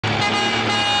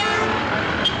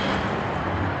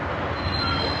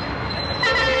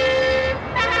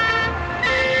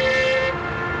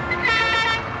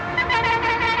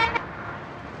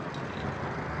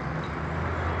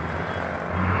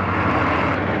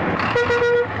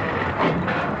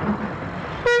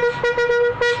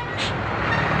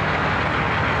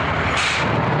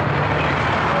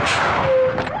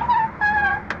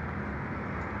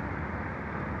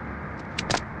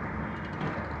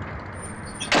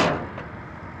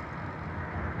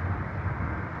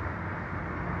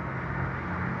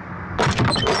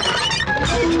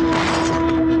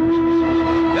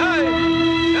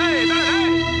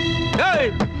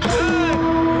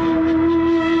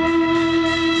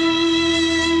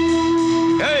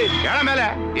ಮೇಲೆ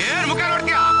ಏನ್ ಮುಖ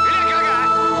ನೋಡ್ತೀಯ?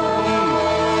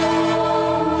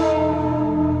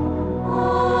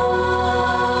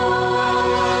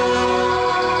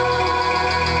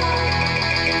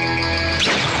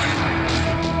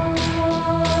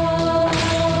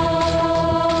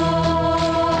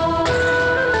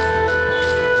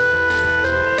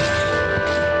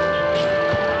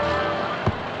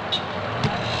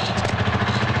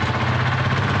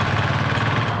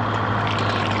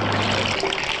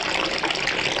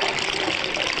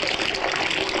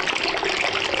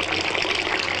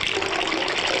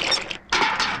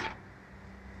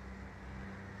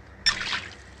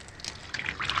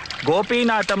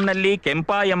 ಗೋಪಿನಾಥಂನಲ್ಲಿ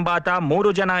ಕೆಂಪ ಎಂಬಾತ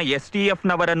 3 ಜನ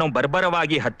STFನವರನ್ನು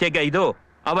ಬರ್ಬರವಾಗಿ ಹತ್ಯೆಗೈದು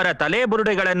ಅವರ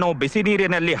ತಲೆಬುರುಡೆಗಳನ್ನು ಬಿಸಿ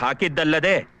ನೀರಿನಲ್ಲಿ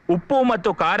ಹಾಕಿದ್ದಲ್ಲದೆ ಉಪ್ಪು ಮತ್ತು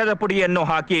ಖಾರದ ಪುಡಿಯನ್ನು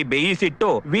ಹಾಕಿ ಬೇಯಿಸಿಟ್ಟು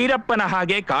ವೀರಪ್ಪನ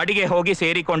ಹಾಗೆ ಕಾಡಿಗೆ ಹೋಗಿ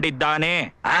ಸೇರಿಕೊಂಡಿದ್ದಾನೆ.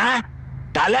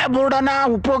 ತಲೆ ಬುರುಡನ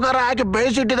ಉಪ್ಪು ಖಾರ ಹಾಕಿ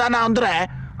ಬೇಯಿಸಿಟ್ಟಿದಾನ ಅಂದ್ರೆ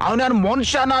ಅವನ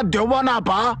ಮನುಷ್ಯನ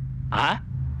ದೆವ್ವನಪ್ಪ?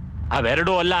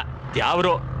 ಅವೆರಡೂ ಅಲ್ಲ,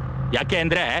 ದ್ಯಾವ್ರು. ಯಾಕೆ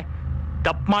ಅಂದ್ರೆ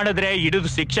ತಪ್ಪು ಮಾಡಿದ್ರೆ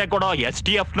ಹಿಡಿದು ಶಿಕ್ಷೆ ಕೊಡೋ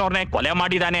STFನವ್ರನ್ನೇ ಕೊಲೆ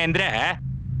ಮಾಡಿದಾನೆ ಅಂದ್ರೆ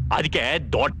ಅದಕ್ಕೆ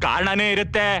ದೊಡ್ಡ ಕಾರಣನೇ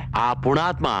ಇರುತ್ತೆ. ಆ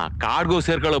ಪುಣಾತ್ಮ ಕಾಡ್ಗೂ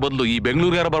ಸೇರ್ಕೊಳ್ಳೋ ಬದಲು ಈ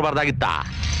ಬೆಂಗಳೂರಿಗಾರ ಬರಬಾರ್ದಾಗಿತ್ತ.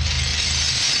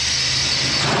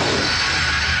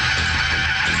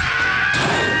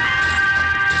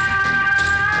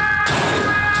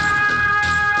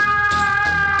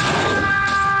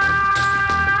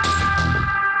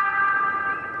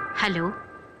 ಹಲೋ,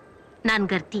 ನಾನ್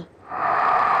ಗರ್ತಿ.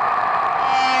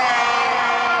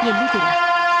 ಎಲ್ಲಿದ್ದೀರಾ?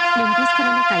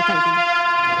 ನಿಮ್ಗೋಸ್ಕರನೇ ಕಾಯ್ತಾ ಇದ್ದೀನಿ.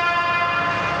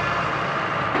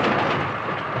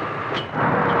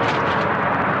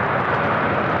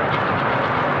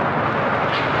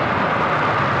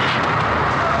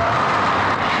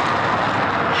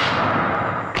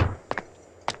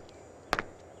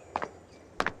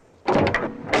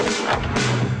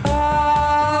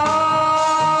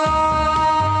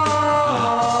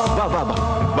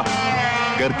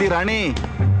 ಗರ್ತಿ ರಾಣಿ,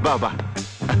 ಬಾ ಬಾ.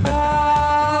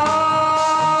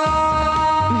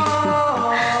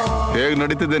 ಹೇಗ್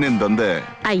ನಡೀತಿದೆ ನಿನ್ ದಂಧೆ?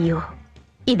 ಅಯ್ಯೋ,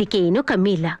 ಇದಕ್ಕೆ ಏನೂ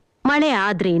ಕಮ್ಮಿ ಇಲ್ಲ. ಮಳೆ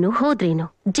ಆದ್ರೇನು ಹೋದ್ರೇನು,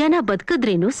 ಜನ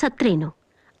ಬದುಕಿದ್ರೇನು ಸತ್ರೇನು,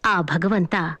 ಆ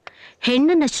ಭಗವಂತ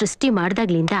ಹೆಣ್ಣನ್ನ ಸೃಷ್ಟಿ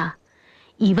ಮಾಡ್ದಾಗ್ಲಿಂದ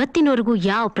ಇವತ್ತಿನವರೆಗೂ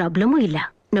ಯಾವ ಪ್ರಾಬ್ಲಮೂ ಇಲ್ಲ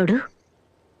ನೋಡು.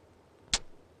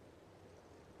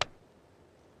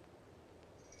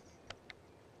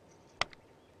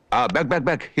 ಬ್ಯಾಕ್ ಬ್ಯಾಕ್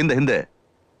ಬ್ಯಾಕ್, ಹಿಂದೆ ಹಿಂದೆ.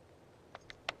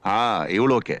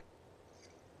 ಇವಳು ಓಕೆ.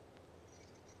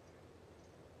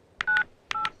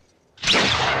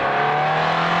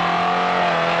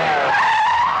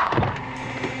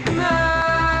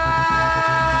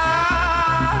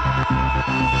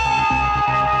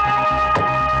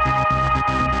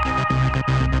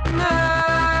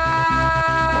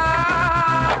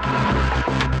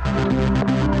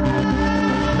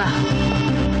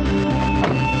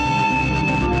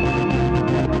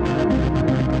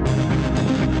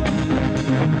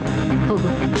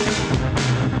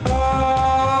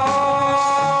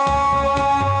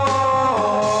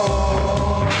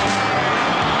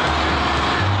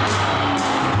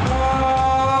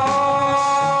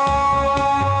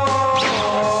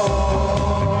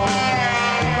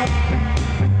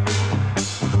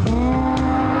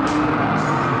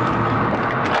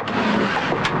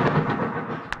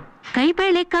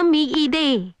 ಕೈಬೇಳೆ ಕಮ್ಮಿ ಇದೆ,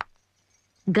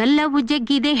 ಗಲ್ಲವು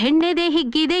ಜಗ್ಗಿದೆ, ಹೆಣ್ಣೆದೆ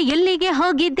ಹಿಗ್ಗಿದೆ, ಎಲ್ಲಿಗೆ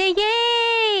ಹೋಗಿದ್ದೆಯೇ?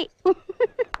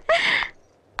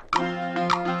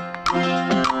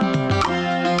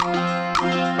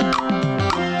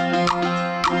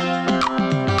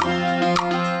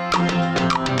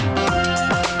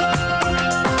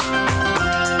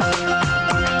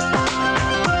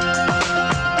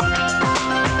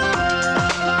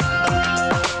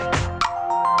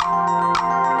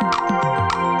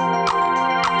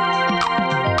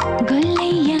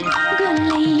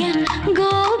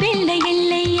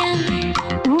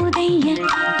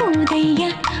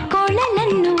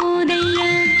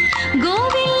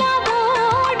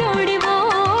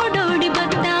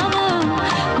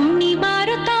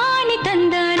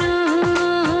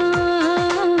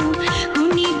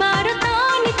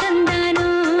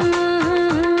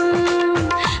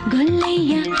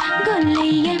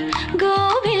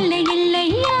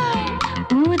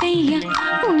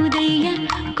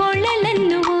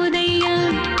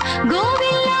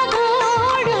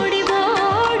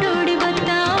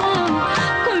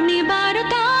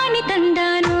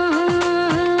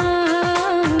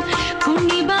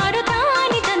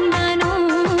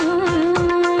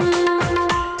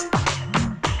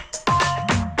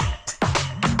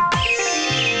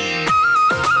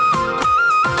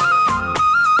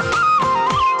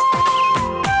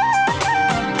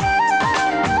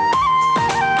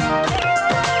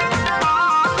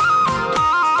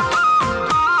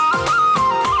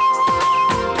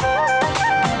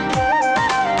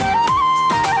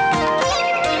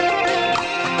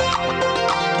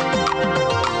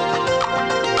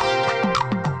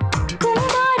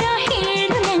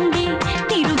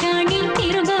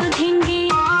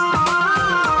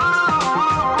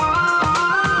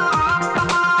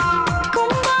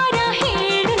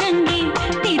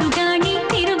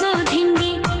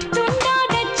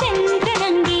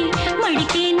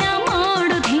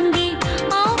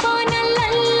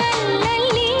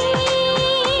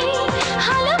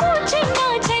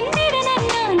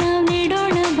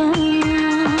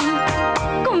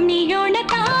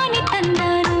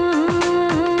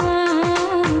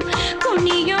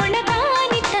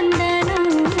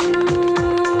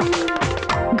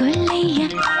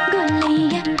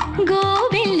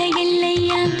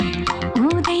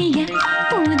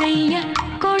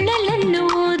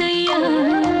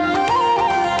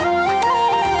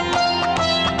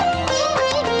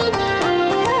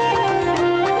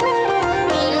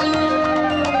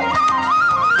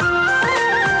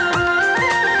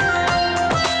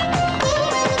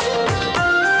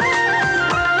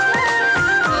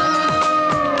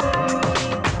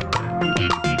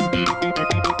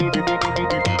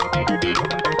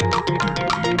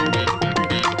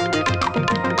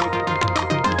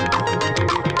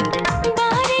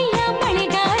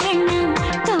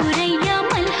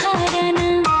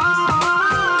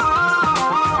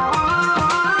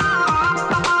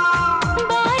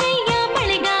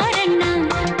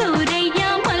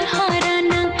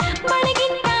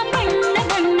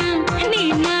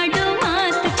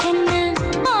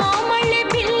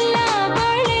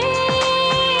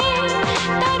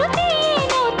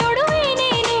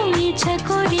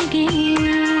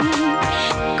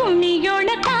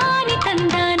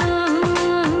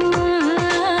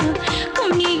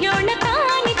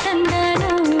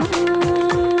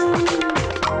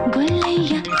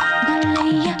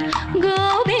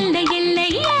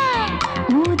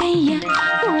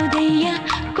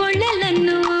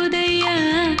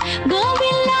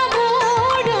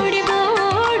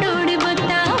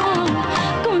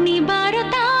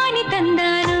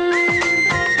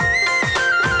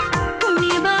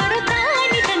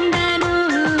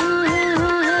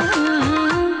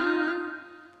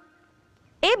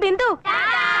 ನಂದು.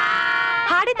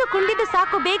 ಹಾಡಿದ್ದು ಕುಂಡಿದ್ದು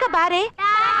ಸಾಕು, ಬೇಗ ಬಾರೆ.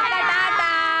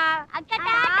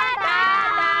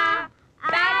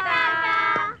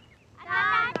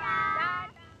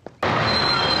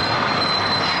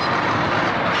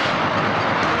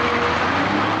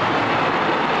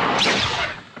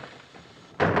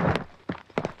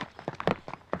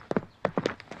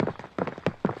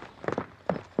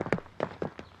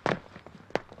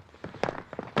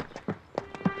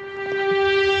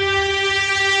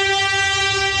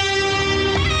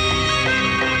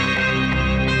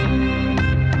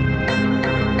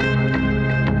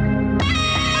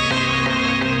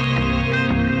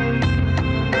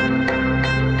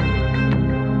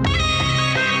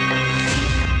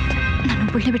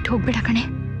 ಬಿಟ್ಟು ಹೋಗ್ಬೇಡ ಕಣೆ.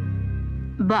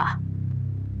 ಬಾ.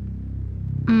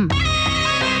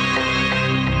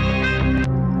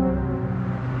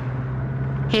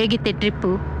 ಹೇಗಿತ್ತೆ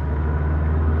ಟ್ರಿಪ್ಪು?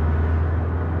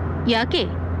 ಯಾಕೆ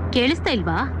ಕೇಳಿಸ್ತಾ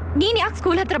ಇಲ್ವಾ? ನೀನ್ ಯಾಕೆ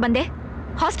ಸ್ಕೂಲ್ ಹತ್ರ ಬಂದೆ?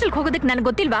 ಹಾಸ್ಟೆಲ್ಗೆ ಹೋಗೋದಕ್ಕೆ ನನಗೆ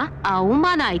ಗೊತ್ತಿಲ್ವಾ?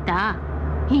 ಅವಮಾನ ಆಯ್ತಾ?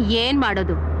 ಏನ್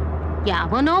ಮಾಡೋದು,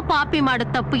 ಯಾವನೋ ಪಾಪಿ ಮಾಡೋ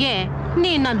ತಪ್ಪಿಗೆ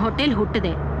ನೀನ್ ನನ್ನ ಹೊಟ್ಟೆಲ್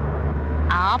ಹುಟ್ಟಿದೆ.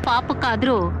 ಆ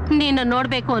ಪಾಪಕ್ಕಾದ್ರೂ ನೀನ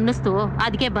ನೋಡ್ಬೇಕು ಅನ್ನಿಸ್ತು,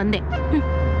 ಅದಕ್ಕೆ ಬಂದೆ.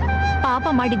 ಪಾಪ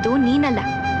ಮಾಡಿದ್ದು ನೀನಲ್ಲ,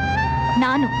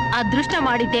 ನಾನು. ಅದೃಷ್ಟ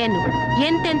ಮಾಡಿದ್ದೇನು,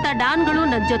 ಎಂತೆಂತ ಡಾನ್ಗಳು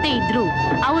ನನ್ ಜೊತೆ ಇದ್ರು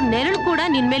ಅವ್ರ ನೆರಳು ಕೂಡ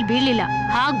ನಿನ್ ಮೇಲೆ ಬೀಳ್ಲಿಲ್ಲ,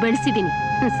 ಹಾಗ್ ಬೆಳೆಸಿದೀನಿ.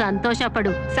 ಸಂತೋಷ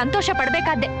ಪಡು. ಸಂತೋಷ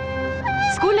ಪಡ್ಬೇಕಾದ್ದೆ.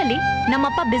 ಸ್ಕೂಲಲ್ಲಿ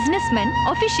ನಮ್ಮಪ್ಪ ಬಿಸ್ನೆಸ್ ಮ್ಯಾನ್,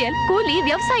 ಆಫೀಷಿಯಲ್, ಕೂಲಿ,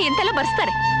 ವ್ಯವಸಾಯ ಅಂತೆಲ್ಲ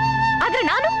ಬರ್ಸ್ತಾರೆ. ಆದ್ರೆ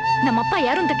ನಾನು ನಮ್ಮಪ್ಪ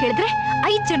ಯಾರು ಅಂತ ಕೇಳಿದ್ರೆ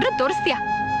 5 ಜನರು ತೋರಿಸ್ತೀಯ.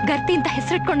 ಗರ್ತಿ ಅಂತ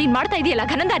ಹೆಸರಿಟ್ಕೊಂಡು ನೀನ್ ಮಾಡ್ತಾ ಇದೀಯಲ್ಲ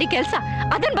ಘನಂದಾರಿ ಕೆಲ್ಸ,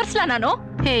 ಅದನ್ ಬರ್ಸ್ಲಾ ನಾನು?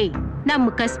 ಹೇ,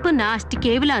 ನಮ್ಮ ಕಸ್ಬನ್ನ ಅಷ್ಟು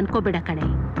ಕೇವಲ ಅನ್ಕೋಬೇಡ ಕಣೆ.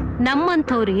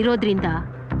 ನಮ್ಮಂಥವ್ರು ಇರೋದ್ರಿಂದ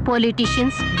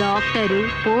ಪೊಲಿಟಿಷಿಯನ್ಸ್, ಡಾಕ್ಟರು,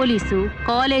 ಪೊಲೀಸು,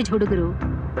 ಕಾಲೇಜ್ ಹುಡುಗರು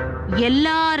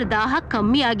ಎಲ್ಲಾರ ದಾಹ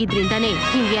ಕಮ್ಮಿ ಆಗಿದ್ರಿಂದಾನೇ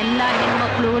ಈ ಎಲ್ಲಾ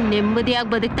ಹೆಣ್ಮಕ್ಳು ನೆಮ್ಮದಿಯಾಗಿ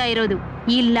ಬದುಕ್ತಾ ಇರೋದು.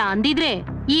 ಇಲ್ಲ ಅಂದಿದ್ರೆ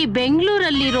ಈ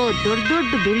ಬೆಂಗಳೂರಲ್ಲಿರೋ ದೊಡ್ಡ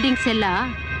ದೊಡ್ಡ ಬಿಲ್ಡಿಂಗ್ಸ್ ಎಲ್ಲ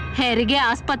ಹೆರಿಗೆ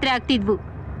ಆಸ್ಪತ್ರೆ ಆಗ್ತಿದ್ವು,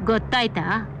 ಗೊತ್ತಾಯ್ತಾ?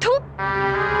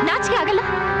 ನಾಚಿಕೆ ಆಗಲ್ಲ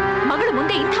ಮಗಳು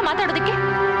ಮುಂದೆ ಇಂಥ ಮಾತಾಡೋದಕ್ಕೆ?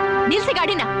 ನಿಲ್ಸಿ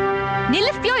ಗಾಡಿನ.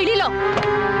 ನಿಲ್ಲಿಸ್ತೀಯೋ ಇಳಿಲೋ?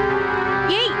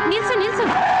 ಏಯ್, ನಿಲ್ಸು ನಿಲ್ಸು.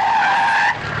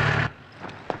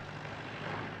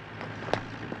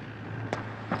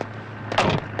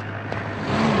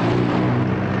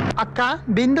 ಅಕ್ಕ,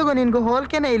 ಬಿಂದುಗೂ ನಿನ್ಗೂ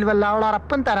ಹೋಲ್ಕೆನೆ ಇಲ್ವಲ್ಲ? ಅವಳ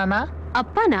ಅಪ್ಪನ್ ತರನ?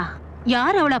 ಅಪ್ಪನಾ?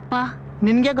 ಯಾರವಳಪ್ಪ?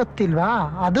 ನಿನ್ಗೆ ಗೊತ್ತಿಲ್ವಾ?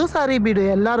 ಅದು ಸಾರಿ ಬಿಡು,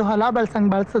 ಎಲ್ಲಾರು ಹೊಲ ಬಳಸಂಗ್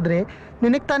ಬಳಸಿದ್ರೆ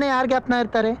ನಿನಗ್ ತಾನೇ ಯಾರ್ ಜ್ಞಾಪನ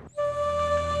ಇರ್ತಾರೆ?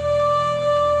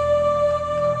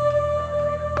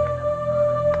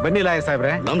 ಬನ್ನಿ ಲಾಯ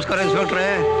ಸಾಹೇಬ್ರೆ. ನಮಸ್ಕಾರ ಇನ್ಸ್ಪೆಕ್ಟ್ರೆ.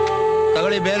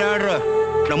 ತಗೊಳ್ಳಿ, ಬೇರೆ ಆರ್ಡ್ರು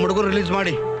ನಮ್ಮ ಹುಡುಗರು ರಿಲೀಸ್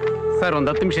ಮಾಡಿ. ಸರ್, ಒಂದ್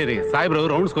 10 ನಿಮಿಷ ಇರಿ, ಸಾಹೇಬ್ರು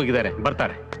ರೌಂಡ್ಸ್ ಹೋಗಿದ್ದಾರೆ,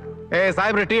 ಬರ್ತಾರೆ.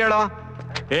 ಸಾಹೇಬ್ರೆ, ಟೀ ಹೇಳೋ.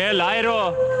 ಲಾಯರು,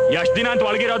 ಎಷ್ಟ್ ದಿನ ಅಂತ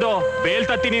ಒಳಗಿರೋದು? ಬೇಲ್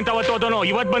ತತ್ತೀನಿ ಅಂತ ಅವತ್ತೋದನು,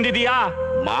 ಇವತ್ ಬಂದಿದೀಯಾ?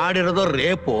 ಮಾಡಿರೋದು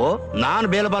ರೇಪು, ನಾನ್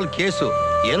ಬೇಲಬಾಲ್ ಕೇಸು.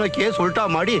 ಏನೋ ಕೇಸ್ ಉಲ್ಟಾ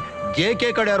ಮಾಡಿ JK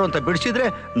ಕಡೆ ಯಾರು ಅಂತ ಬಿಡಿಸಿದ್ರೆ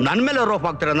ನನ್ ಮೇಲೆ ರೋಪ್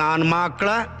ಹಾಕ್ತೀರ ನಾನ್ ಮಕ್ಕಳ.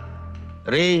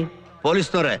 ರೀ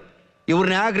ಪೊಲೀಸ್ನವ್ರೆ,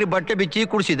 ಇವ್ರನ್ನ ಯಾಕ್ರಿ ಬಟ್ಟೆ ಬಿಚ್ಚಿ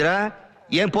ಕುಡಿಸಿದ್ರ?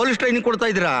 ಏನ್ ಪೊಲೀಸ್ ಟ್ರೈನಿಂಗ್ ಕೊಡ್ತಾ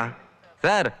ಇದ್ದೀರಾ?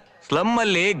 ಸರ್, ಸ್ಲಮ್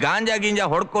ಅಲ್ಲಿ ಗಾಂಜಾ ಗಿಂಜಾ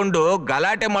ಹೊಡ್ಕೊಂಡು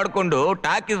ಗಲಾಟೆ ಮಾಡ್ಕೊಂಡು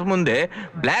ಟಾಕೀಸ್ ಮುಂದೆ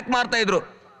ಬ್ಲ್ಯಾಕ್ ಮಾಡ್ತಾ ಇದ್ರು,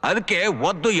 ಅದಕ್ಕೆ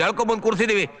ಒದ್ದು ಎಳ್ಕೊಂಡ್ಬಂದು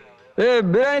ಕೂರಿಸಿದೀವಿ.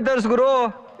 ಬಿರಿಯಾನಿ ತರಿಸ್ಗುರು,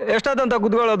 ಎಷ್ಟೊತ್ತಂತ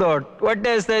ಕುತ್ಕೊಳ್ಳೋದು?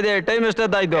 ಹೊಟ್ಟೆ ಎಸ್ತಾ ಇದೆ, ಟೈಮ್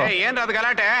ಎಷ್ಟೊತ್ತಾಯ್ತು? ಏನ್ರದ್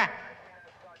ಗಲಾಟೆ?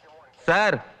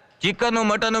 ಸರ್, ಚಿಕನ್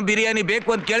ಮಟನ್ ಬಿರಿಯಾನಿ ಬೇಕು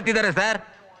ಅಂತ ಕೇಳ್ತಿದ್ದಾರೆ ಸರ್.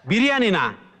 ಬಿರಿಯಾನಿನಾ?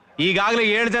 ಈಗಾಗಲೇ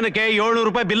 7 ಜನಕ್ಕೆ 700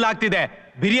 ರೂಪಾಯಿ ಬಿಲ್ ಆಗ್ತಿದೆ,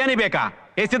 ಬಿರಿಯಾನಿ ಬೇಕಾ?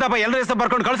 ಎಷ್ಟಿದಪ್ಪ, ಎಲ್ಲರ ಹೆಸರು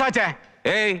ಬರ್ಕೊಂಡು ಕಳ್ಸಾಚೆ.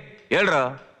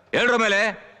 ಹೇಳ್ರ ಮೇಲೆ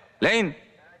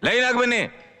ಲೈನ್ ಆಗಿ ಬನ್ನಿ.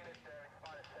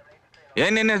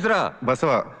 ಏನ್ ನಿನ್ನ ಹೆಸರು?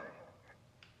 ಬಸವ.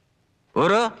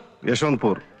 ಊರು?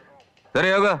 ಯಶವಂತಪುರ್. ಸರಿ,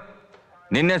 ಹೋಗ.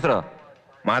 ನಿನ್ನ ಹೆಸರು?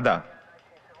 ಮಾದ.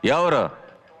 ಯಾವ್ರು?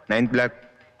 9th block.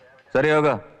 ಸರಿ, ಹೋಗ.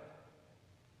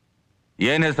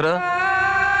 ಏನ್ ಹೆಸರು?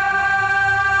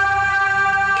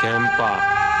 ಕೆಂಪ.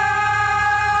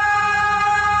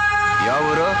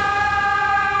 ಯಾವೂರು?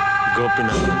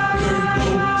 ಗೋಪಿನಾಥ್.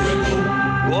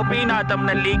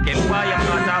 ಗೋಪಿನಾಥಂನಲ್ಲಿ ಕೆಂಪ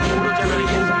ಎಂಬಾತ 3 ಜನ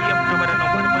SDFನವರನ್ನು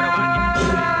ಬರ್ಬರವಾಗಿ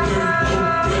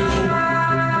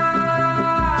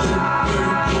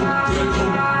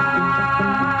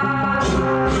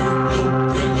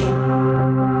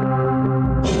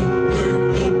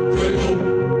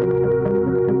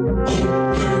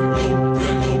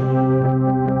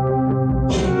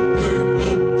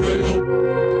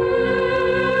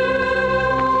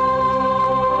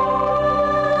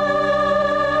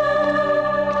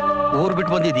ಊರ್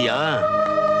ಬಿಟ್ಟು ಬಂದಿದೀಯಾ?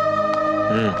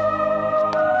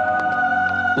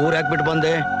 ಊರ್ ಯಾಕೆ ಬಿಟ್ಟು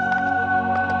ಬಂದೆ?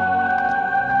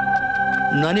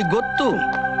 ನನಗ್ ಗೊತ್ತು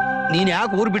ನೀನ್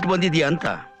ಯಾಕೆ ಊರ್ ಬಿಟ್ಟು ಬಂದಿದೀಯ ಅಂತ.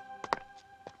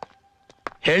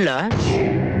 ಹೇಳ.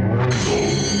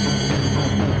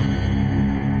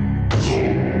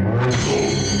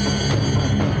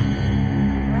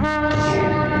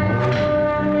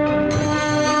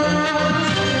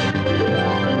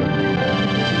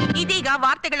 ಇದೀಗ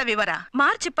ವಾರ್ತೆಗಳ ಸ್ಥಳಗಳ ವಿವರ.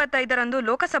 ಮಾರ್ಚ್ 25ರಂದು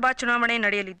ಲೋಕಸಭಾ ಚುನಾವಣೆ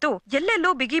ನಡೆಯಲಿದ್ದು ಎಲ್ಲೆಲ್ಲೂ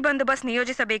ಬಿಗಿ ಬಂದೋಬಸ್ತ್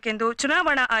ನಿಯೋಜಿಸಬೇಕೆಂದು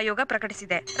ಚುನಾವಣಾ ಆಯೋಗ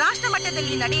ಪ್ರಕಟಿಸಿದೆ. ರಾಷ್ಟ್ರ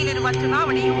ಮಟ್ಟದಲ್ಲಿ ನಡೆಯಲಿರುವ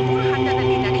ಚುನಾವಣೆಯು 3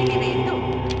 ಹಂತದಲ್ಲಿ ನಡೆಯಲಿದೆ ಎಂದು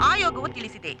ಆಯೋಗವು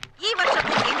ತಿಳಿಸಿದೆ. ಈ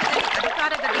ವರ್ಷವೂ ಕೇಂದ್ರದಲ್ಲಿ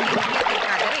ಅಧಿಕಾರದಲ್ಲಿ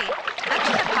ಉಳಿಯಬೇಕಾದರೆ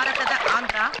ದಕ್ಷಿಣ ಭಾರತದ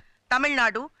ಆಂಧ್ರ,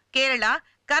 ತಮಿಳುನಾಡು, ಕೇರಳ,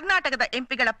 ಕರ್ನಾಟಕದ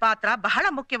ಎಂಪಿಗಳ ಪಾತ್ರ ಬಹಳ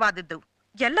ಮುಖ್ಯವಾದದ್ದು.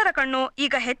 ಎಲ್ಲರ ಕಣ್ಣು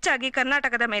ಈಗ ಹೆಚ್ಚಾಗಿ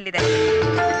ಕರ್ನಾಟಕದ ಮೇಲಿದೆ.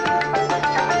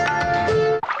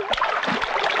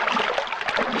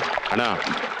 ಅಣ್ಣ,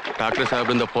 ಠಾಕ್ರೆ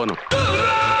ಸಾಹೇಬ್ರಿಂದ ಫೋನು.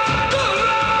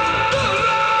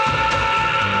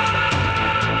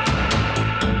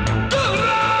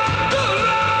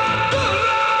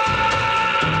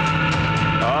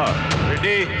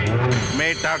 रेडी,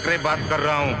 मैं ठाकरे बात कर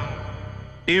रहा हूँ.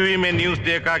 टीवी में न्यूज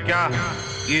देखा क्या?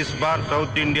 इस बार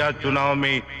साउथ इंडिया चुनाव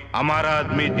में हमारा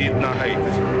आदमी जीतना है.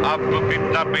 आपको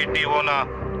कितना पेटी होना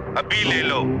अभी ले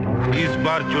लो. इस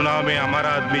बार चुनाव में हमारा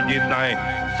आदमी जीतना है,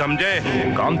 समझे?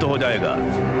 काम तो हो जाएगा,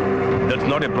 दैट्स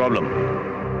नॉट ए प्रॉब्लम.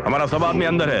 हमारा सब आदमी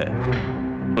अंदर है,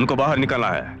 उनको बाहर निकालना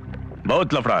है. बहुत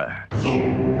लफड़ा है,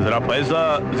 जरा पैसा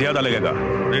ज्यादा लगेगा.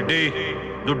 ರೆಡ್ಡಿ,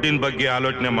 ದುಡ್ಡಿನ ಬಗ್ಗೆ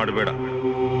ಆಲೋಚನೆ ಮಾಡಬೇಡ.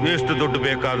 ಎಷ್ಟು ದುಡ್ಡು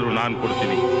ಬೇಕಾದ್ರೂ ನಾನು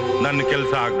ಕೊಡ್ತೀನಿ. ನನ್ನ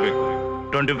ಕೆಲಸ ಆಗ್ಬೇಕು.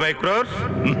 25 crores,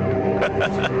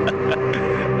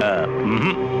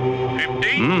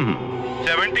 50,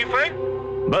 75.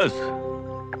 बस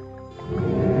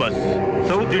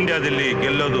ಸೌತ್ ಇಂಡಿಯಾದಲ್ಲಿ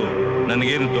ಗೆಲ್ಲೋದು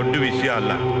ನನಗೇನು ದೊಡ್ಡ ವಿಷಯ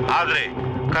ಅಲ್ಲ. ಆದ್ರೆ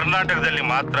ಕರ್ನಾಟಕದಲ್ಲಿ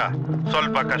ಮಾತ್ರ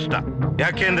ಸ್ವಲ್ಪ ಕಷ್ಟ.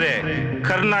 ಯಾಕೆಂದ್ರೆ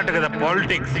ಕರ್ನಾಟಕದ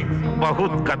ಪಾಲಿಟಿಕ್ಸ್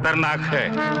ಬಹುತ್ ಖತರ್ನಾಕ್ ಹೈ.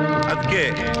 ಅದಕ್ಕೆ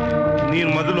ನೀನು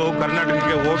ಮೊದಲು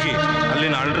ಕರ್ನಾಟಕಕ್ಕೆ ಹೋಗಿ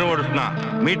ಅಲ್ಲಿನ ಅಲ್ಟ್ರಾವರ್ಸ್ನ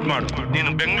ಮೀಟ್ ಮಾಡು.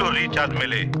 ನೀನು ಬೆಂಗಳೂರು ರೀಚ್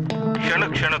ಆದ್ಮೇಲೆ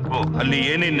ಕ್ಷಣಕ್ಕೂ ಅಲ್ಲಿ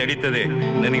ಏನೇನು ನಡೀತದೆ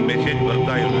ನನಗೆ ಮೆಸೇಜ್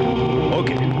ಬರ್ತಾ ಇರಬೇಕು.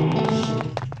 ಓಕೆ.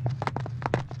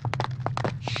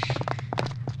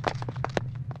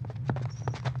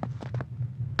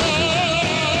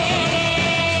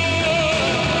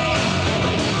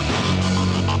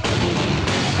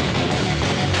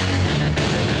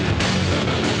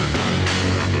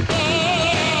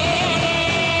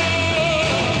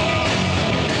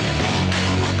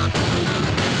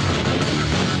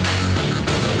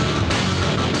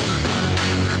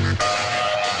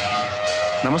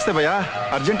 ನಮಸ್ತೆ ಭಯ್ಯ,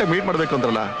 ಅರ್ಜೆಂಟಾಗಿ ಮೀಟ್ ಮಾಡಬೇಕು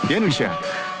ಅಂದ್ರಲ್ಲ, ಏನು ವಿಷಯ?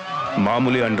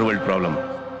 ಮಾಮೂಲಿ underworld problem.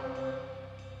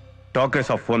 Thackeray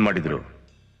Sab phone ಮಾಡಿದ್ರು.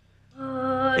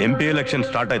 MP ಎಲೆಕ್ಷನ್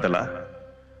ಸ್ಟಾರ್ಟ್ ಆಯ್ತಲ್ಲ,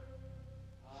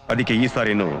 ಅದಕ್ಕೆ ಈ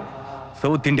ಸಾರಿನು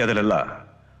ಸೌತ್ ಇಂಡಿಯಾದಲ್ಲೆಲ್ಲ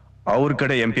ಅವ್ರ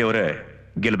ಕಡೆ MP ಅವರೇ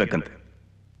ಗೆಲ್ಬೇಕಂತೆ.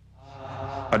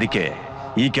 ಅದಕ್ಕೆ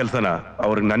ಈ ಕೆಲಸನ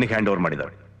ಅವ್ರಿಗೆ ನನಗೆ ಹ್ಯಾಂಡ್ ಓವರ್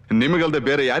ಮಾಡಿದ್ದಾರೆ. ನಿಮಗಲ್ದೆ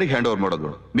ಬೇರೆ ಯಾರಿಗೆ ಹ್ಯಾಂಡ್ ಓವರ್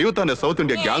ಮಾಡೋದು? ನೀವು ತಾನೇ ಸೌತ್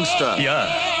ಇಂಡಿಯಾ ಗ್ಯಾಂಗ್ಸ್ಟರ್.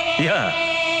 ಯಾ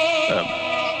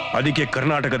ಅದಕ್ಕೆ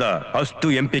ಕರ್ನಾಟಕದ ಅಷ್ಟು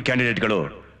MP ಕ್ಯಾಂಡಿಡೇಟ್ಗಳು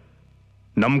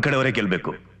ನಮ್ ಕಡೆವರೇ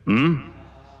ಗೆಲ್ಬೇಕು.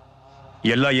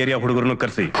 ಎಲ್ಲ ಏರಿಯಾ ಹುಡುಗರನ್ನು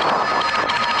ಕರೆಸಿ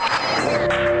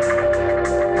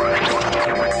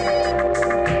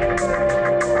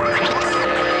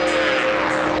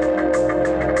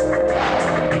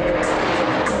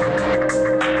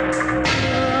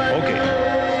ಓಕೆ.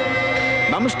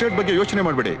 ನಮ್ಮ ಸ್ಟೇಟ್ ಬಗ್ಗೆ ಯೋಚನೆ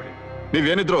ಮಾಡಬೇಡಿ.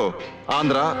 ನೀವೇನಿದ್ರು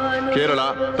ಆಂಧ್ರ, ಕೇರಳ,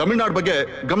 ತಮಿಳುನಾಡು ಬಗ್ಗೆ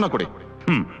ಗಮನ ಕೊಡಿ.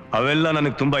 ಅವೆಲ್ಲ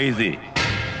ನನಗೆ ತುಂಬಾ ಈಸಿ.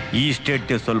 ಈ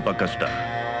ಸ್ಟೇಟ್ ಸ್ವಲ್ಪ ಕಷ್ಟ.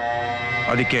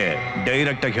 ಅದಕ್ಕೆ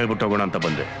ಡೈರೆಕ್ಟ್ ಆಗಿ ಹೇಳ್ಬಿಟ್ಟು ಹೋಗೋಣ ಅಂತ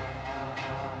ಬಂದೆ.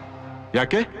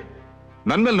 ಯಾಕೆ?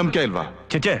 ನನ್ ಮೇಲೆ ನಂಬಿಕೆ ಇಲ್ವಾ?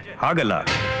 ಚೇಚೆ, ಹಾಗಲ್ಲ.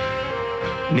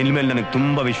 ನಿನ್ ಮೇಲೆ ನನಗೆ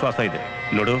ತುಂಬಾ ವಿಶ್ವಾಸ ಇದೆ.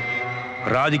 ನೋಡು,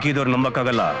 ರಾಜಕೀಯದವ್ರು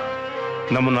ನಂಬಕ್ಕಾಗಲ್ಲ.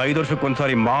 ನಮ್ಮನ್ನು 5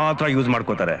 ವರ್ಷಕ್ಕೊಂದ್ಸಾರಿ ಮಾತ್ರ ಯೂಸ್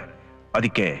ಮಾಡ್ಕೋತಾರೆ.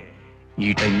 ಅದಕ್ಕೆ ಈ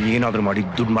ಟೈಮ್ ಏನಾದ್ರೂ ಮಾಡಿ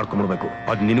ದುಡ್ಡು ಮಾಡ್ಕೊಂಡ್ಬಿಡ್ಬೇಕು.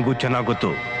 ಅದು ನಿನಗೂ ಚೆನ್ನಾಗಿ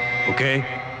ಗೊತ್ತು. ಓಕೆ?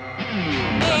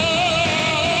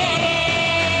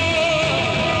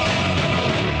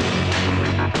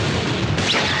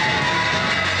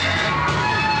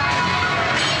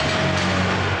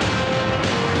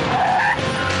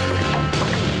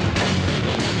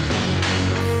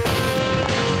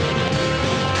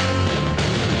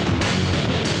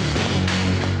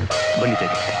 ಬನ್ನಿ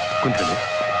ಕುಂತ್ಕೊಳ್ಳಿ.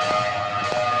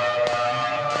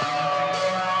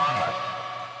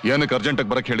 ಏನಕ್ಕೆ ಅರ್ಜೆಂಟಾಗಿ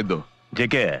ಬರಕ್ ಹೇಳಿದ್ದು?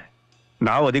 ಜೆಕೆ,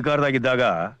 ನಾವು ಅಧಿಕಾರದಾಗಿದ್ದಾಗ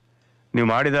ನೀವು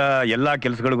ಮಾಡಿದ ಎಲ್ಲಾ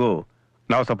ಕೆಲಸಗಳಿಗೂ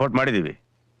ನಾವು ಸಪೋರ್ಟ್ ಮಾಡಿದೀವಿ.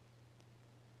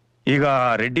 ಈಗ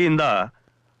ರೆಡ್ಡಿಯಿಂದ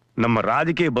ನಮ್ಮ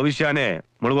ರಾಜಕೀಯ ಭವಿಷ್ಯನೇ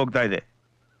ಮುಳುಗೋಗ್ತಾ ಇದೆ.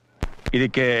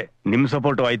 ಇದಕ್ಕೆ ನಿಮ್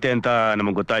ಸಪೋರ್ಟ್ ಐತೆ ಅಂತ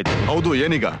ನಮಗೆ ಗೊತ್ತಾಯ್ತು. ಹೌದು,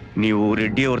 ಏನೀಗ? ನೀವು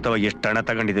ರೆಡ್ಡಿ ಅವ್ರ ತವ ಎಷ್ಟು ಹಣ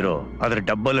ತಗೊಂಡಿದ್ದೀರೋ ಅದ್ರ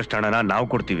ಡಬ್ಬಲ್ ಅಷ್ಟು ಹಣನ ನಾವು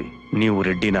ಕೊಡ್ತೀವಿ. ನೀವು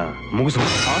ರೆಡ್ಡಿನ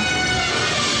ಮುಗಿಸ್ಬೋದು.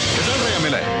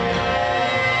 ಮೇಲೆ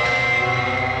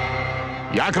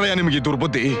ಯಾಕ್ರಯ್ಯ ನಿಮ್ಗೆ ಈ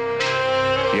ದುರ್ಬುದ್ಧಿ?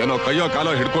 ಏನೋ ಕೈಯೋ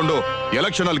ಕಾಲೋ ಹಿಡ್ಕೊಂಡು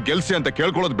ಎಲೆಕ್ಷನ್ ಅಲ್ಲಿ ಗೆಲ್ಸಿ ಅಂತ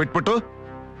ಕೇಳ್ಕೊಳ್ಳೋದು ಬಿಟ್ಬಿಟ್ಟು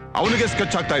ಅವನಿಗೆ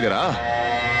ಸ್ಕೆಚ್ ಆಗ್ತಾ ಇದ್ದೀರಾ?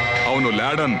 ಅವನು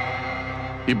ಲ್ಯಾಡನ್,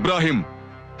 ಇಬ್ರಾಹಿಂ,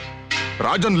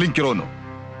 ರಾಜನ್ ಲಿಂಕ್ ಇರೋನು.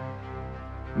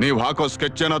 ನೀವು ಹಾಕೋ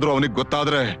ಸ್ಕೆಚ್ ಏನಾದ್ರೂ ಅವನಿಗೆ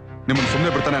ಗೊತ್ತಾದ್ರೆ ನಿಮ್ಮನ್ನು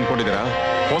ಸುಮ್ಮನೆ ಬಿಡ್ತಾನೆ ಅನ್ಕೊಂಡಿದ್ದೀರಾ?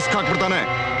 ಹೊಸ್ಕ್ ಹಾಕ್ಬಿಡ್ತಾನೆ.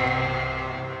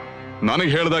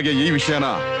 ನನಗೆ ಹೇಳ್ದಾಗೆ ಈ ವಿಷಯನ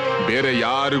ಬೇರೆ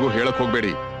ಯಾರಿಗೂ ಹೇಳಕ್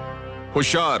ಹೋಗ್ಬೇಡಿ.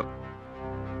 ಹುಷಾರ್.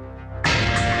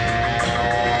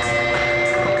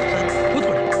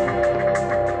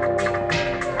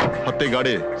 ಹತ್ತೆ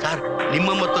ಗಾಡಿ. ಸರ್, ನಿಮ್ಮ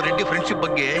ಮತ್ತು ರೆಡ್ಡಿ ಫ್ರೆಂಡ್ಶಿಪ್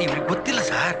ಬಗ್ಗೆ ಇವ್ರಿಗೆ ಗೊತ್ತಿಲ್ಲ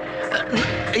ಸರ್.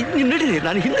 ನೀವು ನಡೀರಿ,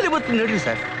 ನಾನು ಹಿಂದೆ ಬರ್ತೀನಿ. ನಡೀರಿ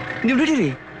ಸರ್, ನೀವು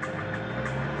ನಡೀರಿ.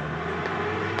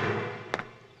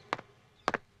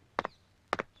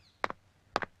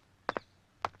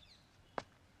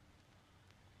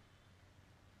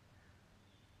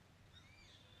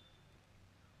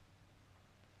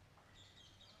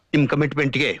 ನಿಮ್ಮ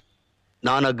ಕಮಿಟ್ಮೆಂಟ್ಗೆ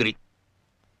ನಾನು ಅಗ್ರಿ.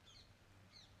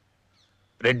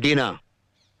 ರೆಡ್ಡಿನ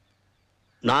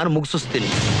ನಾನು ಮುಗಿಸ್ತೀನಿ.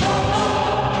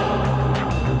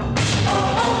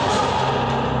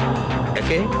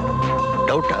 ಯಾಕೆ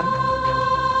ಡೌಟಾ?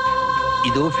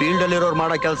 ಇದು ಫೀಲ್ಡ್ ಅಲ್ಲಿರೋರು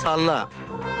ಮಾಡೋ ಕೆಲಸ ಅಲ್ಲ,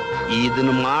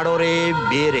 ಇದನ್ನು ಮಾಡೋರೇ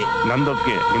ಬೇರೆ.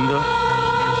 ನಂದೊಪ್ಪಿಗೆ, ನಿಮ್ದು?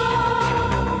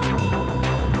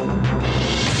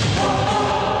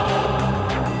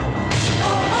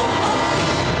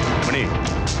 ಮಣಿ,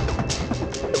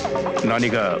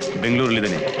 ನಾನೀಗ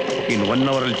ಬೆಂಗಳೂರಲ್ಲಿದ್ದೇನೆ. ಇನ್ನು 1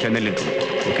 ಅವರಲ್ಲಿ ಚೆನ್ನೈಲಿರ್ತೀನಿ.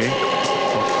 ಓಕೆ?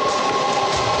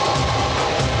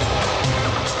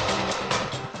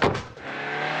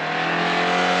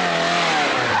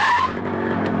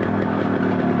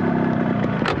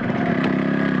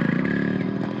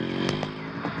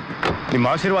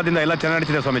 ನಿಮ್ಮ ಆಶೀರ್ವಾದದಿಂದ ಎಲ್ಲ ಚೆನ್ನಾಗಿ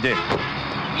ನಡೀತಿದೆ ಸ್ವಾಮೀಜಿ.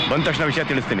 ಬಂದ ತಕ್ಷಣ ವಿಷಯ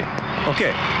ತಿಳಿಸ್ತೀನಿ. ಓಕೆ?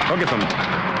 ಓಕೆ ಸ್ವಾಮೀಜಿ.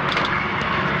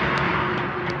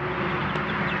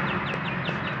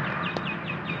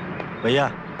 ಭಯ್ಯ,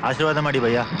 ಆಶೀರ್ವಾದ ಮಾಡಿ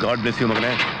ಭಯ್ಯ. ಗಾಡ್ ಬ್ಲೆಸ್ ಯು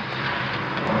ಮಗನೇ.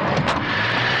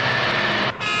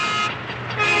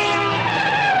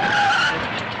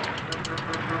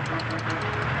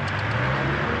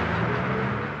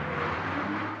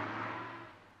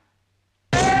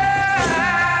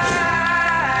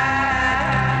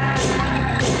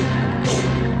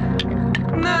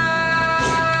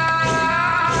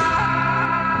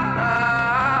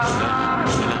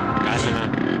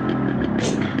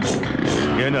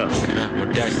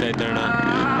 ಹೊಟ್ಟೆ ಹಸ್ತಾ ಇತ್ತಣ್ಣ.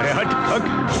 ಅರೆ ಹಟ್ ಹಟ್.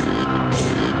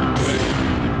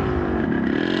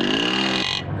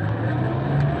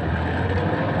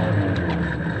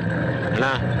 ಅಣ್ಣ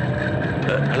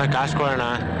ಅಣ್ಣ ಕಾಸು ಕೊಡೋಣ.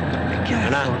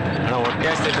 ಅಣ್ಣ ಅಣ್ಣ ಹೊಟ್ಟೆ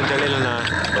ಹಸ್ತೈತೆ ಅಂತ ಹೇಳಿಲ್ಲಣ್ಣ.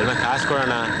 ಅಣ್ಣ ಕಾಸು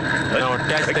ಕೊಡೋಣ. ಅಣ್ಣ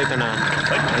ಹೊಟ್ಟೆ ಹಸ್ತೈತಣ್ಣ.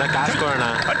 ಅಣ್ಣ ಕಾಸು ಕೊಡೋಣ.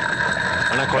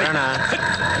 ಅಣ್ಣ ಕೊಡೋಣ.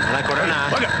 ಅಣ್ಣ ಕೊಡೋಣ.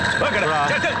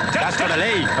 ಕಾಸು ಕೊಡಲ್ಲ.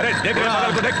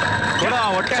 ಕೊಡ,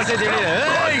 ಹೊಟ್ಟೆ ಹಸ್ತೈತೆ ಹೇಳಿ.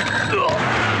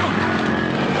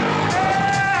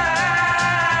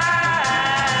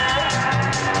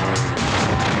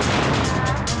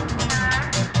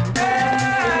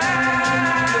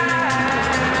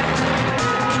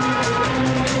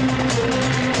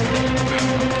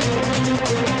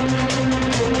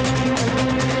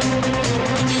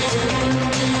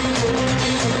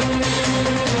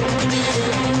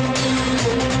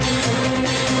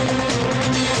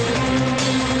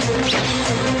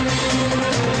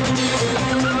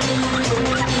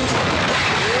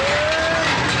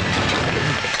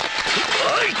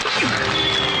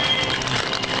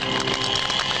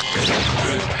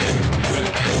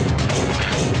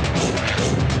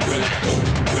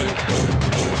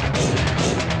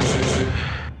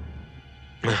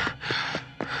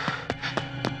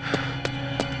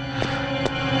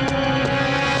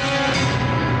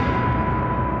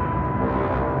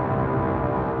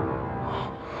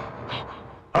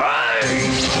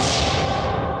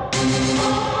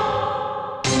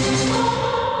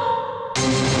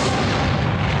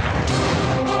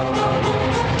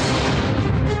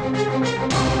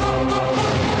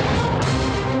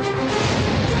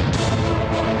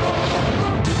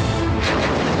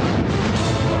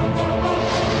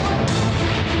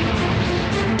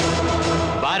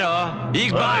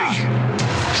 ಈಗ ಬಾ.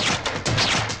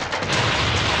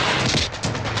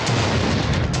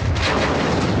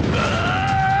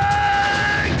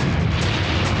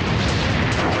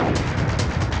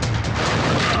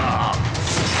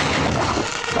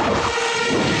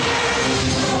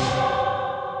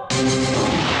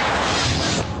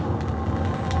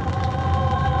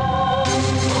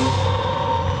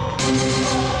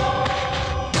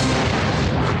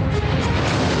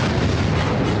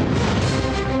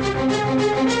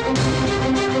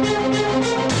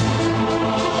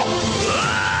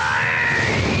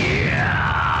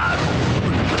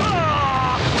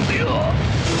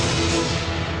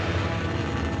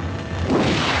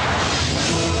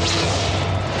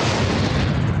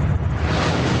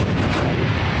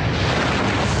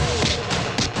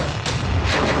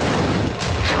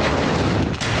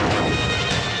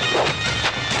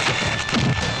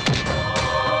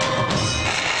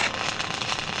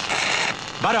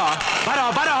 ಬಾರೋ ಬಾರೋ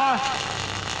ಬಾರೋ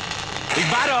ಈಗ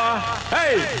ಬಾರೋ.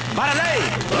 ಏಯ್ ಬಾರಲೇ.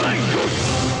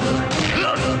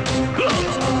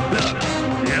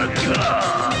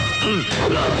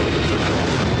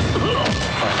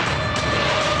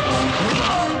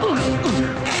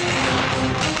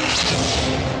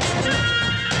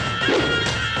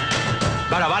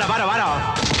 ಬಾರ ಬಾರ ಬಾರ ಬಾರ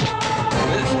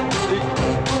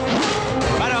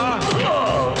ಬಾರ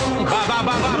ಬಾ ಬಾ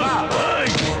ಬಾ ಬಾ ಬಾ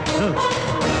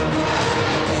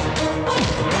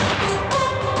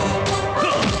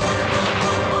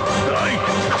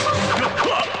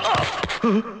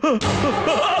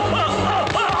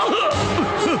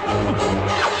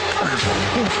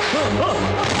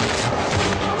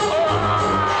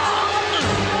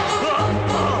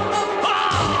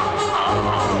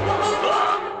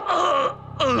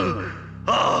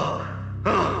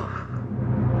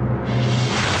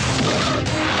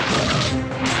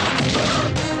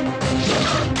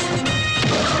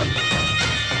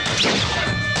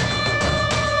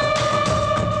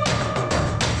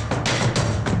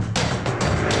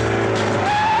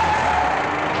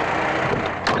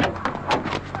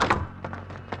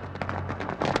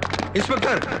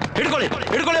ಇನ್ಸ್ಪೆಕ್ಟರ್ ಹಿಡ್ಕೊಳ್ಳಿ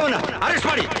ಹಿಡ್ಕೊಳ್ಳಿ ಅವನ್ನ ಅರೆಸ್ಟ್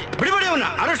ಮಾಡಿ ಬಿಡಬೇಡಿ ಅವನ್ನ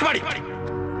ಅರೆಸ್ಟ್ ಮಾಡಿ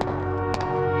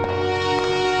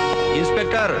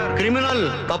ಇನ್ಸ್ಪೆಕ್ಟರ್ ಕ್ರಿಮಿನಲ್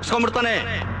ತಪ್ಪಿಸ್ಕೊಂಡ್ಬಿಡ್ತಾನೆ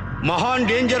ಮಹಾನ್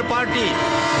ಡೇಂಜರ್ ಪಾರ್ಟಿ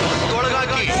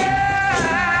ಒಳಗಾಕಿ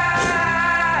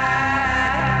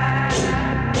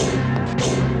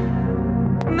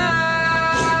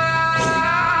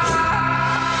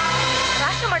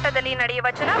ರಾಷ್ಟ್ರಮಟ್ಟದಲ್ಲಿ ನಡೆಯುವ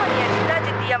ಚುನಾವಣೆಯ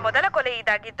ಜಿದ್ದಾಜಿದ್ದಿಯ ಮೊದಲ ಕೊಲೆ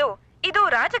ಇದಾಗಿದ್ದು ಇದು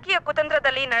ರಾಜಕೀಯ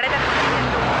ಕುತಂತ್ರದಲ್ಲಿ ನಡೆದ ಕೊಲೆ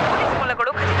ಎಂದು ಪೊಲೀಸ್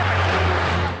ಮೂಲಗಳು ಖಚಿತಪಡಿಸಿವೆ.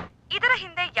 ಇದರ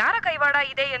ಹಿಂದೆ ಯಾರ ಕೈವಾಡ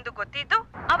ಇದೆ ಎಂದು ಗೊತ್ತಿದ್ದು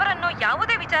ಅವರನ್ನು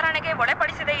ಯಾವುದೇ ವಿಚಾರಣೆಗೆ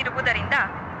ಒಳಪಡಿಸದೇ ಇರುವುದರಿಂದ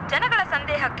ಜನಗಳ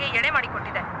ಸಂದೇಹಕ್ಕೆ ಎಡೆ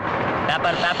ಮಾಡಿಕೊಟ್ಟಿದೆ.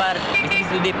 ಪೇಪರ್ ಪೇಪರ್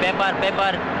ಸುದ್ದಿ ಪೇಪರ್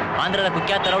ಪೇಪರ್ ಆಂಧ್ರದ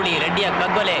ಕುಖ್ಯಾತ ರೌಡಿ ರೆಡ್ಡಿಯ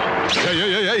ಕಗ್ಗೊಲೆ.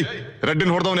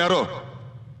 ರೆಡ್ಡಿನ ಹೊಡೆದವನು ಯಾರು?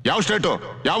 ಯಾವ ಸ್ಟೇಟು?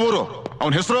 ಯಾವ ಊರು?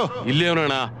 ಅವನ ಹೆಸರು? ಇಲ್ಲಿ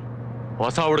ಅವನಣ್ಣ,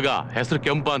 ಹೊಸ ಹುಡುಗ, ಹೆಸರು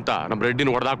ಕೆಂಪ ಅಂತ. ನಮ್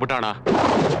ರೆಡ್ಡಿನ ಹೊಡೆದಾಕ್ಬಿಟ್ಟ ಅಣ್ಣ.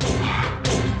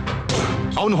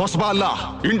 ಅವನು ಹೊಸಬ ಅಲ್ಲ,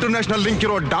 ಇಂಟರ್ನ್ಯಾಷನಲ್ ಲಿಂಕ್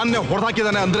ಇರೋ ಡಾನ್ನೇ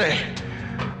ಹೊಡೆದಾಕಿದಾನೆ ಅಂದ್ರೆ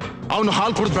ಅವನು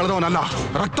ಹಾಲು ಕುಡಿದು ಬೆಳೆದವನಲ್ಲ,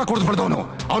 ರಕ್ತ ಕುಡಿದು ಬೆಳೆದವನು.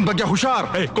 ಅವನ ಬಗ್ಗೆ ಹುಷಾರ್.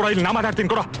 ಕೊಡ, ಇಲ್ಲಿ ನಾ ಮಾತಾಡ್ತೀನಿ.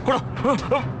 ಕೊಡ ಕೊಡ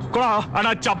ಕೊಡ ಅಣ್ಣ.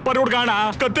 ಚಪ್ಪರ್ ಹುಡ್ಗ ಅಣ್ಣ,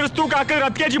 ಕತ್ತರಿಸ್ ತೂಕ ಹಾಕಿದ್ರೆ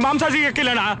 10 kg ಮಾಂಸ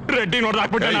ಸಿಗಕ್ಕಿಲ್ಲ ಅಣ್ಣ. ರೆಡ್ಡಿ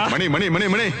ನೋಡ್ದಾಕ್ಬಿಟ್ಟ. ಮಣಿ ಮಣಿ ಮಣಿ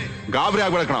ಮಣಿ ಗಾಬರಿ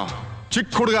ಆಗ್ಬೇಡ ಕಣ.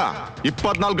 ಚಿಕ್ಕ ಹುಡುಗ,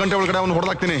 24 ಗಂಟೆ ಒಳಗಡೆ ಅವನು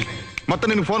ಹೊಡೆದಾಕ್ತೀನಿ. ಮತ್ತೆ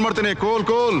ನಿನ್ಗೆ ಫೋನ್ ಮಾಡ್ತೀನಿ. ಕೋಲ್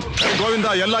ಕೋಲ್ ಗೋವಿಂದ,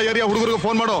 ಎಲ್ಲ ಏರಿಯಾ ಹುಡುಗರಿಗೂ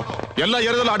ಫೋನ್ ಮಾಡೋ. ಎಲ್ಲ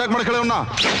ಏರಿಯಾದಲ್ಲಿ ಅಟ್ಯಾಕ್ ಮಾಡ್ಕೊಳ್ಳಿ ಅವನ್ನ.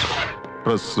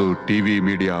 ಪ್ರೆಸ್, ಟಿವಿ,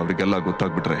 ಮೀಡಿಯಾ ಅವರಿಗೆಲ್ಲ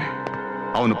ಗೊತ್ತಾಗ್ಬಿಟ್ರೆ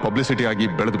ಅವನು ಪಬ್ಲಿಸಿಟಿ ಆಗಿ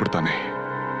ಬೆಳೆದು ಬಿಡ್ತಾನೆ.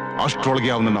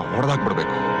 ಅಷ್ಟರೊಳಗೆ ಅವನನ್ನ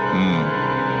ಹೊಡೆದಾಕ್ಬಿಡ್ಬೇಕು.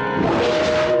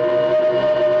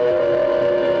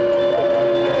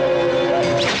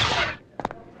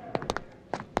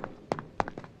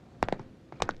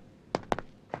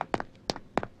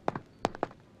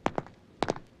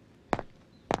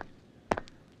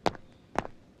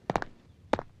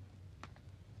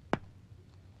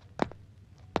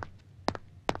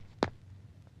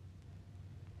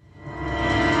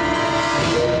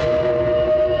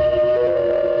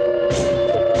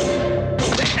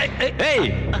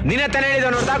 ನೀನೇ ತಾನೇ ಹೇಳಿದ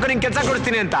ಹೊಡೆದಾಕ ನಿಂಗೆ ಕೆಲಸ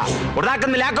ಕೊಡಿಸ್ತೀನಿ ಅಂತ.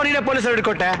 ಹೊಡೆದಾಕಂದ್ಮೇಲೆ ಯಾಕೋ ನೀನೇ ಪೊಲೀಸರು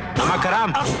ಹಿಡ್ಕೊಟ್ಟೆ? ನಮ್ಮ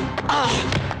ಕರಾಮ್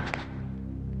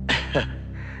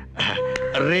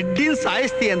ರೆಡ್ಡಿನ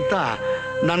ಸಾಯಿಸ್ತಿ ಅಂತ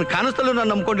ನನ್ನ ಕನಸಲ್ಲೂ ನಾನು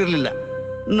ನಂಬ್ಕೊಂಡಿರ್ಲಿಲ್ಲ.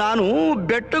 ನಾನು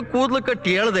ಬೆಟ್ಟ ಕೂದ್ಲು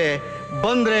ಕಟ್ಟಿ ಹೇಳ್ದೆ,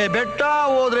 ಬಂದ್ರೆ ಬೆಟ್ಟ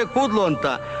ಹೋದ್ರೆ ಕೂದ್ಲು ಅಂತ.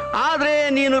 ಆದ್ರೆ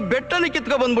ನೀನು ಬೆಟ್ಟನ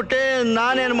ಕಿತ್ಕೊ ಬಂದ್ಬಿಟ್ಟೆ.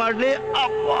 ನಾನೇನ್ ಮಾಡ್ಲಿ?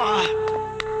 ಅಪ್ಪ,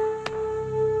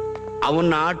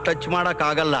 ಅವನ್ನ ಟಚ್ ಮಾಡಕ್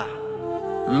ಆಗಲ್ಲ.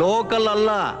 ಲೋಕಲ್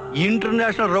ಅಲ್ಲ,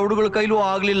 ಇಂಟರ್ನ್ಯಾಷನಲ್ ರೌಡ್ಗಳ ಕೈಲೂ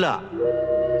ಆಗ್ಲಿಲ್ಲ.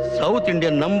 ಸೌತ್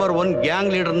ಇಂಡಿಯನ್ ನಂಬರ್ 1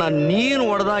 ಗ್ಯಾಂಗ್ ಲೀಡರ್ನ ನೀನು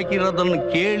ಹೊಡೆದಾಕಿರೋದನ್ನ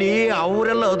ಕೇಳಿ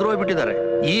ಅವರೆಲ್ಲ ಅದ್ರೋಗ್ಬಿಟ್ಟಿದ್ದಾರೆ.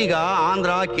 ಈಗ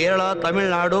ಆಂಧ್ರ, ಕೇರಳ,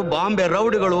 ತಮಿಳುನಾಡು, ಬಾಂಬೆ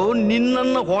ರೌಡಿಗಳು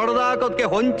ನಿನ್ನನ್ನು ಹೊಡೆದಾಕೋದಕ್ಕೆ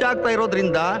ಹೊಂಚಾಗ್ತಾ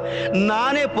ಇರೋದ್ರಿಂದ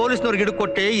ನಾನೇ ಪೊಲೀಸ್ನವ್ರಿಗೆ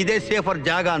ಹಿಡ್ಕೊಟ್ಟೆ, ಇದೇ ಸೇಫರ್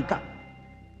ಜಾಗ ಅಂತ.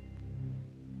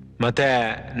 ಮತ್ತೆ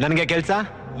ನನಗೆ ಕೆಲಸ?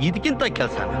 ಇದಕ್ಕಿಂತ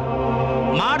ಕೆಲಸ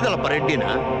ಮಾಡ್ದಲ್ಲಪ್ಪ ರೆಡ್ಡಿನ.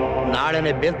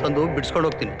 ನಾಳೆನೆ ಬೇಲ್ ತಂದು ಬಿಡ್ಸ್ಕೊಂಡು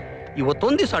ಹೋಗ್ತೀನಿ.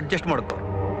 ಇವತ್ತೊಂದ್ ದಿವಸ ಅಡ್ಜಸ್ಟ್ ಮಾಡ್ಕೊ.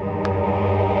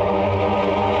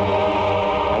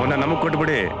 ಅವನ್ನ ನಮಗ್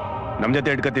ಕೊಟ್ಬಿಡಿ, ನಮ್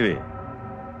ಜೊತೆ ಇಟ್ಕೋತೀವಿ.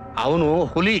 ಅವನು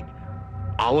ಹುಲಿ.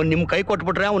 ಅವನ್ ನಿಮ್ ಕೈ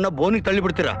ಕೊಟ್ಬಿಟ್ರೆ ಅವನ್ನ ಬೋನಿಗೆ ತಳ್ಳಿ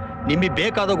ಬಿಡ್ತೀರಾ. ನಿಮಗೆ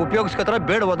ಬೇಕಾದಾಗ ಉಪಯೋಗಿಸ್ಕೊತಾರ,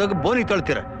 ಬೇಡವಾದಾಗ ಬೋನಿಗೆ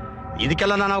ತಳ್ತೀರ.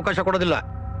 ಇದಕ್ಕೆಲ್ಲ ನಾನು ಅವಕಾಶ ಕೊಡೋದಿಲ್ಲ.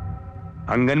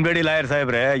 ಹಂಗನ್ಬೇಡಿ ಲಾಯರ್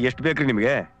ಸಾಹೇಬ್ರೆ, ಎಷ್ಟು ಬೇಕ್ರಿ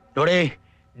ನಿಮ್ಗೆ? ನೋಡಿ,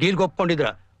 ಡೀಲ್ಗೆ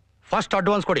ಒಪ್ಕೊಂಡಿದ್ರ ಫಸ್ಟ್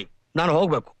ಅಡ್ವಾನ್ಸ್ ಕೊಡಿ, ನಾನು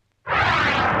ಹೋಗ್ಬೇಕು.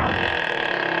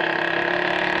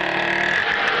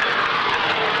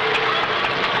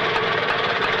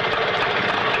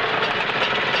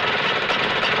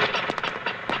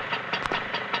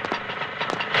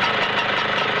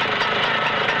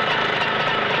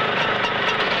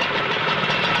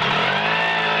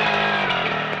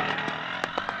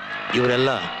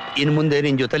 ಇವರೆಲ್ಲ ಇನ್ ಮುಂದೆ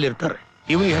ನಿನ್ ಜೊತೆಲಿ ಇರ್ತಾರೆ.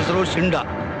 ಇವನ ಹೆಸರು ಶಿಂಡ.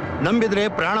 ನಂಬಿದ್ರೆ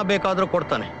ಪ್ರಾಣ ಬೇಕಾದ್ರೂ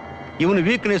ಕೊಡ್ತಾನೆ. ಇವನ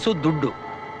ವೀಕ್ನೆಸ್ಸು ದುಡ್ಡು.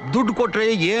 ದುಡ್ಡು ಕೊಟ್ರೆ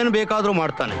ಏನ್ ಬೇಕಾದ್ರೂ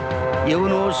ಮಾಡ್ತಾನೆ.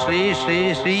 ಇವನು ಶ್ರೀ ಶ್ರೀ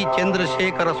ಶ್ರೀ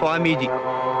ಚಂದ್ರಶೇಖರ ಸ್ವಾಮೀಜಿ.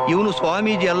 ಇವನು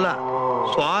ಸ್ವಾಮೀಜಿ ಅಲ್ಲ,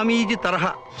 ಸ್ವಾಮೀಜಿ ತರಹ.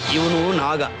 ಇವನು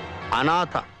ನಾಗ,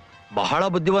 ಅನಾಥ, ಬಹಳ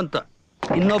ಬುದ್ಧಿವಂತ.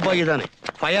 ಇನ್ನೊಬ್ಬ ಇದ್ದಾನೆ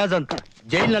ಫಯಾಜ್ ಅಂತ,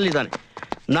 ಜೈಲಿನಲ್ಲಿದ್ದಾನೆ.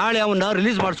 ನಾಳೆ ಅವನ್ನ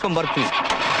ರಿಲೀಸ್ ಮಾಡಿಸ್ಕೊಂಡ್ ಬರ್ತೀವಿ.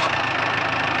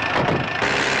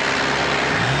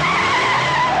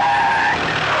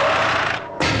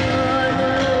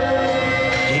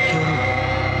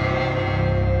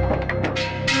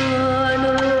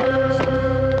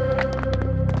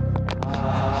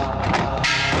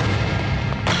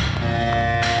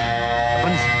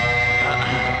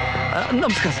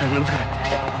 ನಮಸ್ಕಾರ ಸರ್, ನಮಸ್ಕಾರ.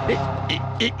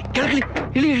 ಕೆಳಗಳಿ,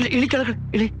 ಇಳಿ ಇಳಿ ಇಳಿ, ಕೆಳಗಳಿ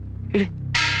ಇಳಿ ಇಳಿ.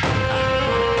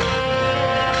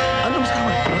 ನಮಸ್ಕಾರ.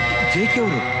 ಜೆ.ಕೆ.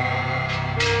 ಅವರು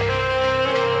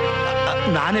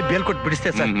ನಾನೇ ಬೇಲ್ ಕೊಟ್ಟು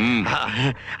ಬಿಡಿಸ್ತೆ ಸರ್.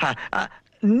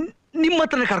 ನಿಮ್ಮ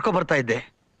ಹತ್ರನೇ ಕರ್ಕೊ ಬರ್ತಾ ಇದ್ದೆ.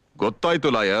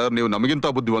 ಗೊತ್ತಾಯ್ತು ಲಾಯರ್, ನೀವು ನಮಗಿಂತ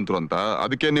ಬುದ್ಧಿವಂತರು ಅಂತ.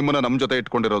 ಅದಕ್ಕೆ ನಿಮ್ಮನ್ನ ನಮ್ ಜೊತೆ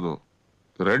ಇಟ್ಕೊಂಡಿರೋದು.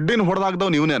 ರೆಡ್ಡಿನ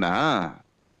ಹೊಡೆದಾಗ್ದವ್ ನೀವನೇನಾ?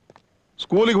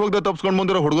 ಸ್ಕೂಲಿಗೆ ಹೋಗದೆ ತಪ್ಸ್ಕೊಂಡ್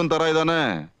ಬಂದಿರೋ ಹುಡುಗನ್ ತರ ಇದ್ದಾನೆ.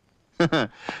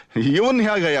 ಇವನ್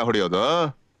ಹೇಗಯ್ಯ ಹೊಡಿಯೋದು?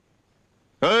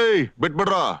 ಏಯ್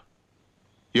ಬಿಟ್ಬಿಡ್ರ,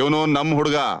 ಇವನು ನಮ್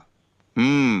ಹುಡುಗ.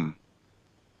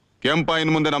 ಕೆಂಪ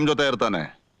ಇನ್ ಮುಂದೆ ನಮ್ ಜೊತೆ ಇರ್ತಾನೆ.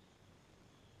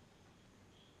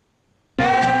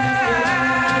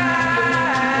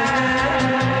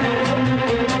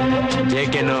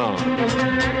 ಜೆಕೆನು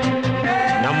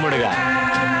ನಮ್ ಹುಡುಗ,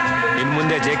 ಇನ್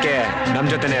ಮುಂದೆ ಜೆಕೆ ನಮ್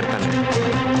ಜೊತೆನೆ ಇರ್ತಾನೆ.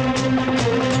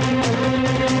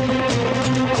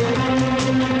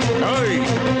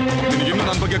 ನಿನಗಿನ್ನೂ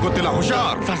ನನ್ನ ಬಗ್ಗೆ ಗೊತ್ತಿಲ್ಲ,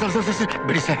 ಹುಷಾರ್. ಸರ್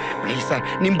ಬಿಡಿ ಸರ್, ಪ್ಲೀಸ್ ಸರ್.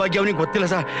 ನಿಮ್ ಬಗ್ಗೆ ಅವನಿಗೆ ಗೊತ್ತಿಲ್ಲ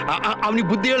ಸರ್. ಅವನಿಗೆ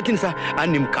ಬುದ್ಧಿ ಹೇಳ್ತೀನಿ ಸರ್.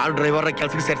 ನಿಮ್ ಕಾರ್ ಡ್ರೈವರ್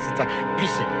ಕೆಲಸಕ್ಕೆ ಸೇರಿಸಿ sir.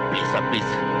 Please sir, please sir,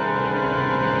 please.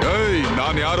 ಏಯ್,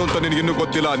 ನಾನ್ ಯಾರು ಅಂತ ನಿನಗಿನ್ನೂ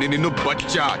ಗೊತ್ತಿಲ್ಲ. ನೀನ್ ಇನ್ನೂ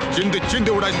ಬಚ್ಚ.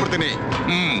 ಚಿಂದಿ ಉಡಾಯಿಸ್ಬಿಡ್ತೀನಿ.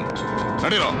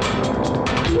 ನಡೀರೋ.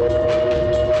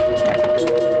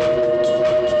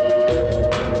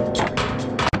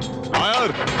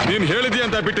 ಲಾಯರ್, ನೀನ್ ಹೇಳಿದ್ಯ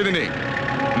ಅಂತ ಬಿಟ್ಟಿದ್ದೀನಿ.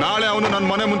 ನಾಳೆ ಅವನು ನನ್ನ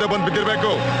ಮನೆ ಮುಂದೆ ಬಂದು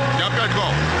ಬಿದ್ದಿರ್ಬೇಕು. ಜ್ಞಾಪಕ ಇಟ್ಕೋ.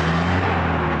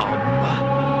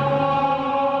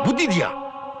 ಬುದ್ಧಿದ್ಯಾ?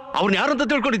 ಅವ್ರನ್ನ ಯಾರು ಅಂತ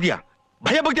ತಿಳ್ಕೊಂಡಿದ್ಯಾ?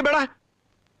 ಭಯ ಭಕ್ತಿ ಬೇಡ.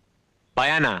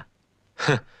 ಭಯನ?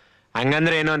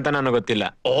 ಹಂಗಂದ್ರೆ ಏನು ಅಂತ ನನಗೆ ಗೊತ್ತಿಲ್ಲ.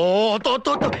 ಓ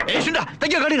ಏ ಶುಂಡ,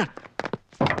 ತೆಗಿಯೋ ಗಾಡಿನ.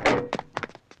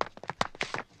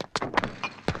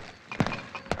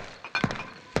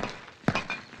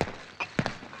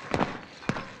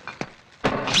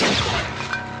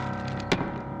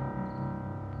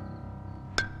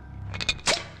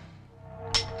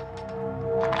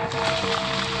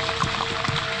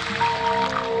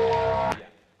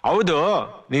 ಹೌದು,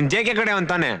 ನೀನ್ ಜೆಕೆ ಕಡೆ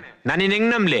ಅಂತಾನೆ. ನಾನು ಹೆಂಗ್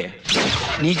ನಂಬ್ಲಿ?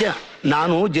 ನಿಜ,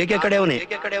 ನಾನು ಜೆಕೆ ಕಡೆಯವನೇ.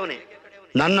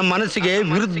 ನನ್ನ ಮನಸ್ಸಿಗೆ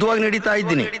ವಿರುದ್ಧವಾಗಿ ನಡೀತಾ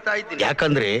ಇದ್ದೀನಿ.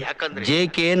 ಯಾಕಂದ್ರೆ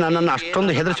ಜೆಕೆ ನನ್ನನ್ನು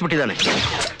ಅಷ್ಟೊಂದು ಹೆದರಿಸ್ಬಿಟ್ಟಿದ್ದಾನೆ.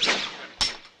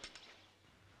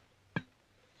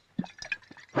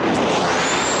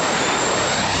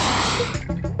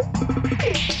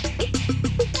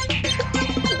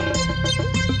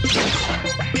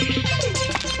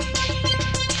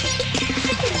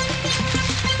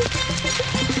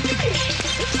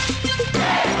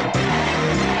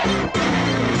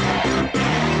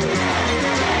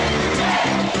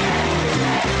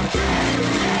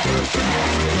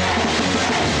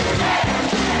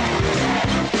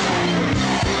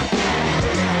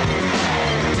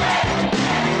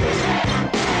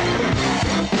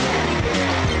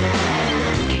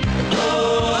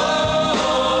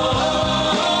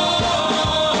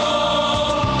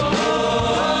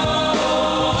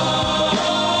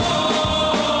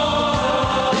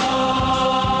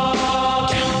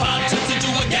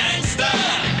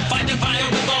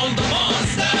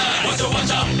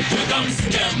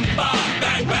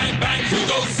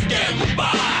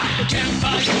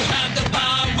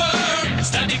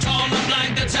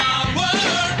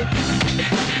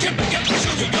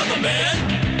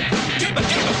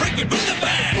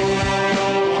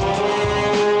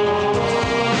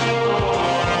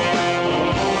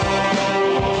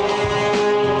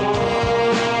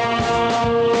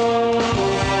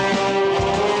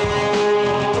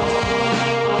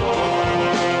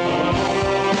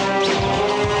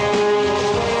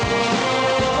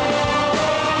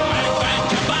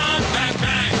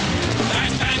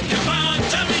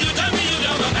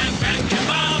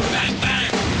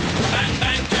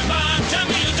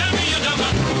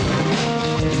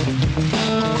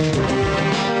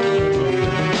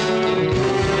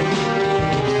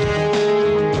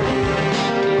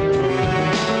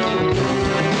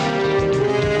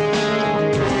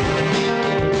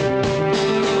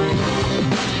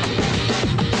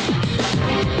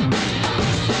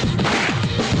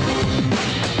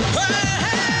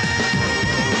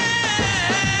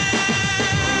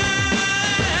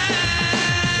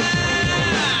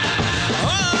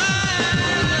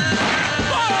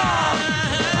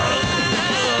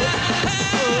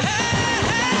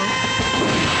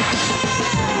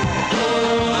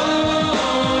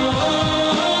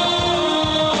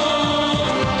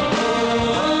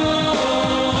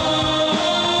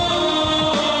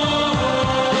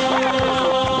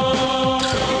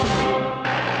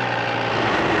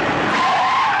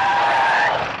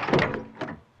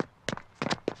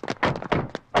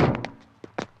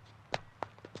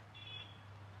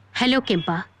 ಹಲೋ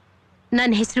ಕೆಂಪ,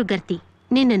 ನನ್ನ ಹೆಸರು ಗರ್ತಿ.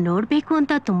 ನಿನ್ನ ನೋಡ್ಬೇಕು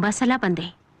ಅಂತ ತುಂಬಾ ಸಲ ಬಂದೆ,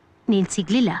 ನೀನ್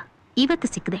ಸಿಗ್ಲಿಲ್ಲ. ಇವತ್ತು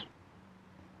ಸಿಕ್ಕದೆ.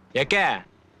 ಯಾಕೆ?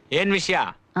 ಏನ್ ವಿಷಯ?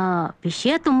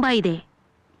 ವಿಷಯ ತುಂಬಾ ಇದೆ,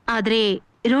 ಆದ್ರೆ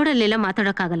ರೋಡಲ್ಲೆಲ್ಲ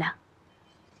ಮಾತಾಡೋಕ್ಕಾಗಲ್ಲ.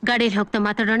 ಗಾಡಿಯಲ್ಲಿ ಹೋಗ್ತಾ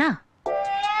ಮಾತಾಡೋಣ.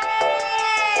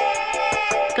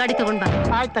 ಗಾಡಿ ತಗೊಂಡ್ ಬಾ.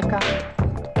 ಆಯ್ತಕ್ಕ.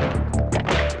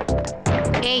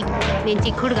 ಏಯ್, ನೀನ್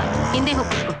ಚಿಕ್ಕ ಹುಡುಗ, ಹಿಂದೆ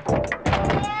ಹೋಗ್ಬೇಕು.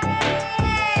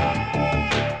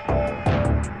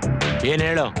 ಏನ್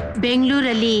ಹೇಳು?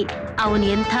 ಬೆಂಗಳೂರಲ್ಲಿ ಅವನ್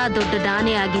ಎಂಥ ದೊಡ್ಡ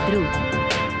ದಾನೆ ಆಗಿದ್ರು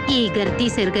ಈ ಗರ್ತಿ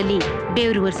ಸೆರ್ಗಲ್ಲಿ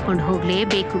ಬೇವ್ರು ಒರ್ಸ್ಕೊಂಡು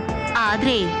ಹೋಗ್ಲೇಬೇಕು.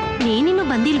 ಆದ್ರೆ ನೀನಿನ್ನು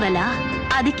ಬಂದಿಲ್ವಲ್ಲ,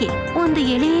 ಅದಕ್ಕೆ ಒಂದು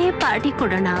ಎಳೆ ಪಾರ್ಟಿ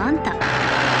ಕೊಡೋಣ ಅಂತ.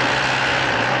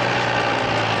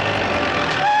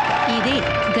 ಇದೇ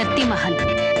ಗರ್ತಿ ಮಹಲ್,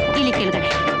 ಇಲ್ಲಿ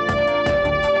ಕೆಳಗಡೆ.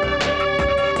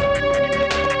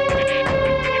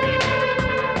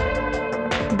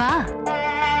 ಬಾ.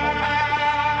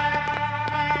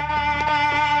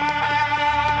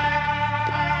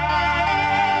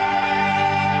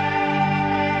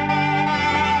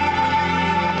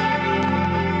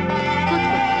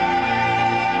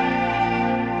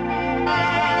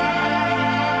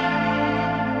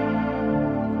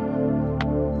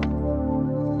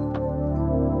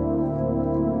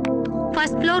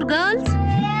 First floor, girls.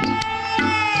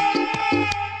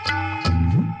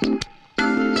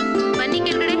 ಬನ್ನಿ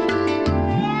ಕೆಳಗಡೆ.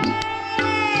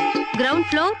 ಗ್ರೌಂಡ್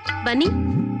ಫ್ಲೋರ್ ಬನ್ನಿ.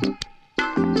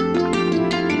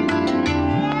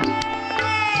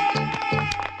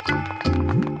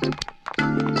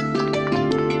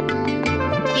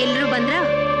 ಎಲ್ರು ಬಂದ್ರ?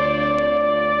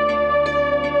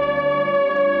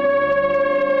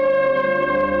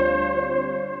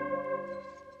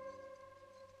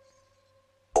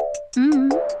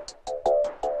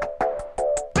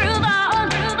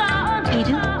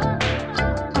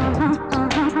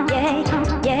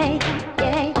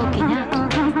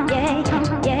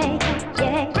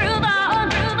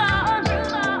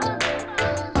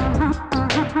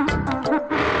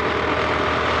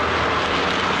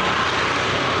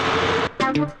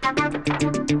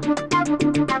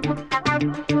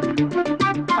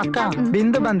 ಅಕ್ಕ,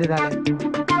 ಬಿಂದು ಬಂದಿದ್ದಾಳೆ.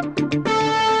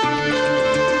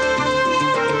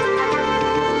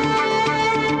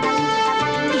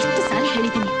 ಎಷ್ಟು ಸಾರಿ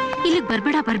ಹೇಳಿದ್ದೀನಿ ಇಲ್ಲಿಗೆ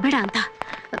ಬರ್ಬೇಡ ಅಂತ.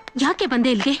 ಯಾಕೆ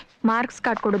ಬಂದೆ ಇಲ್ಲಿಗೆ? ಮಾರ್ಕ್ಸ್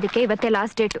ಕಾರ್ಡ್ ಕೊಡೋದಕ್ಕೆ ಇವತ್ತೇ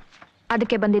ಲಾಸ್ಟ್ ಡೇಟು,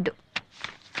 ಅದಕ್ಕೆ ಬಂದಿದ್ದು.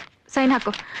 ಸೈನ್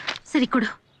ಹಾಕು. ಸರಿ ಕೊಡು.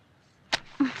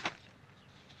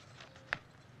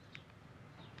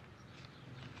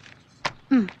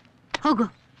 ಹೋಗು,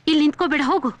 ಇಲ್ಲಿ ನಿಂತ್ಕೋಬೇಡ,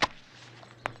 ಹೋಗು.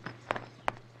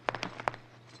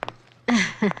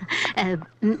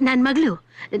 ನನ್ ಮಗಳು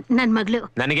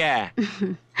ನನಗೆ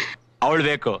ಅವಳು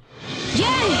ಬೇಕು.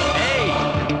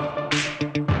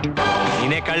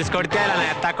 ನೀನೇ ಕಳ್ಸ್ಕೊಡ್ತೀಯ, ನಾನು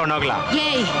ಎತ್ತಾಕೊಂಡು ಹೋಗ್ಲಾ?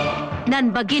 ಏಯ್, ನನ್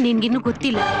ಬಗ್ಗೆ ನಿನ್ಗಿನ್ನು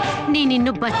ಗೊತ್ತಿಲ್ಲ.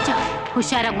 ನೀನಿನ್ನು ಬಚ್ಚ,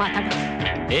 ಹುಷಾರಾಗಿ ಮಾತಾಡು.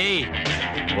 ಏಯ್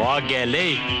ಹೋಗ್ಯಲೇ.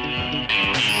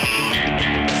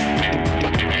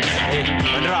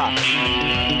 ಬನ್ರಾ.